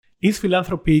Is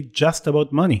philanthropy just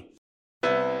about money?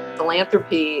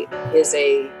 Philanthropy is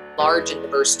a large and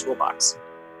diverse toolbox.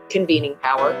 Convening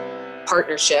power,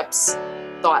 partnerships,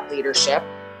 thought leadership,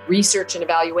 research and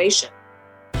evaluation.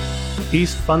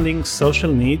 Is funding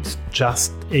social needs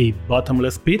just a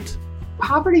bottomless pit?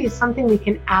 Poverty is something we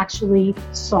can actually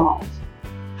solve.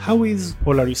 How is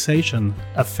polarization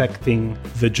affecting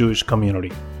the Jewish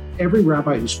community? Every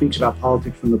rabbi who speaks about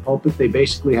politics from the pulpit, they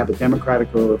basically have a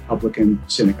Democratic or a Republican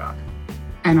synagogue.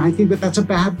 And I think that that's a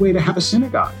bad way to have a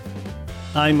synagogue.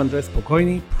 I'm Andres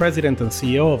Pokojny, President and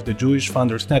CEO of the Jewish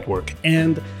Founders Network,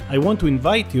 and I want to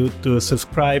invite you to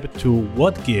subscribe to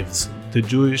What Gives, the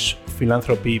Jewish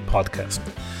Philanthropy podcast.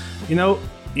 You know,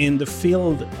 in the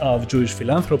field of Jewish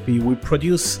philanthropy, we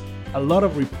produce a lot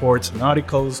of reports and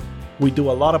articles. We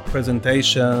do a lot of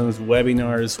presentations,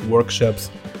 webinars, workshops,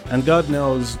 and God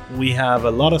knows we have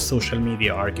a lot of social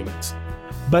media arguments.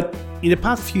 But in the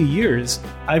past few years,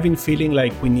 I've been feeling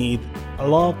like we need a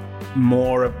lot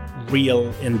more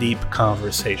real and deep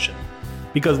conversation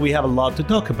because we have a lot to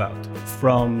talk about,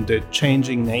 from the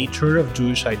changing nature of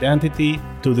Jewish identity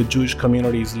to the Jewish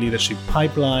community's leadership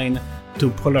pipeline to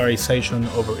polarization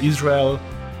over Israel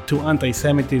to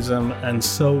anti-Semitism and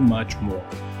so much more.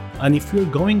 And if we're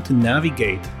going to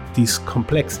navigate these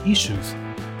complex issues,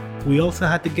 we also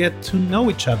had to get to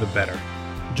know each other better.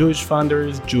 Jewish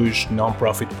founders, Jewish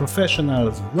nonprofit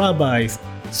professionals, rabbis,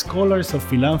 scholars of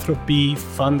philanthropy,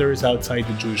 funders outside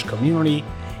the Jewish community,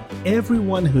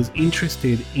 everyone who's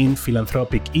interested in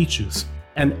philanthropic issues,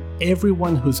 and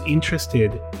everyone who's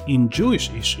interested in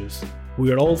Jewish issues.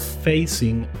 We are all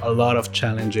facing a lot of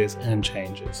challenges and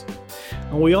changes.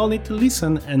 And we all need to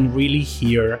listen and really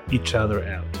hear each other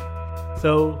out.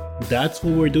 So that's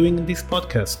what we're doing in this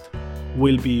podcast.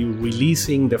 We'll be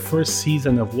releasing the first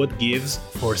season of What Gives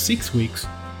for 6 weeks,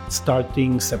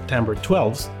 starting September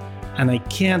 12th, and I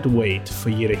can't wait for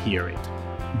you to hear it.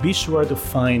 Be sure to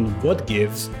find What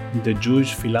Gives, the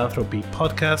Jewish Philanthropy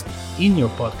podcast, in your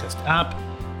podcast app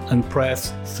and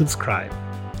press subscribe.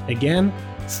 Again,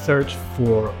 search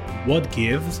for What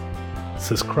Gives,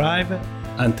 subscribe,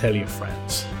 and tell your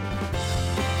friends.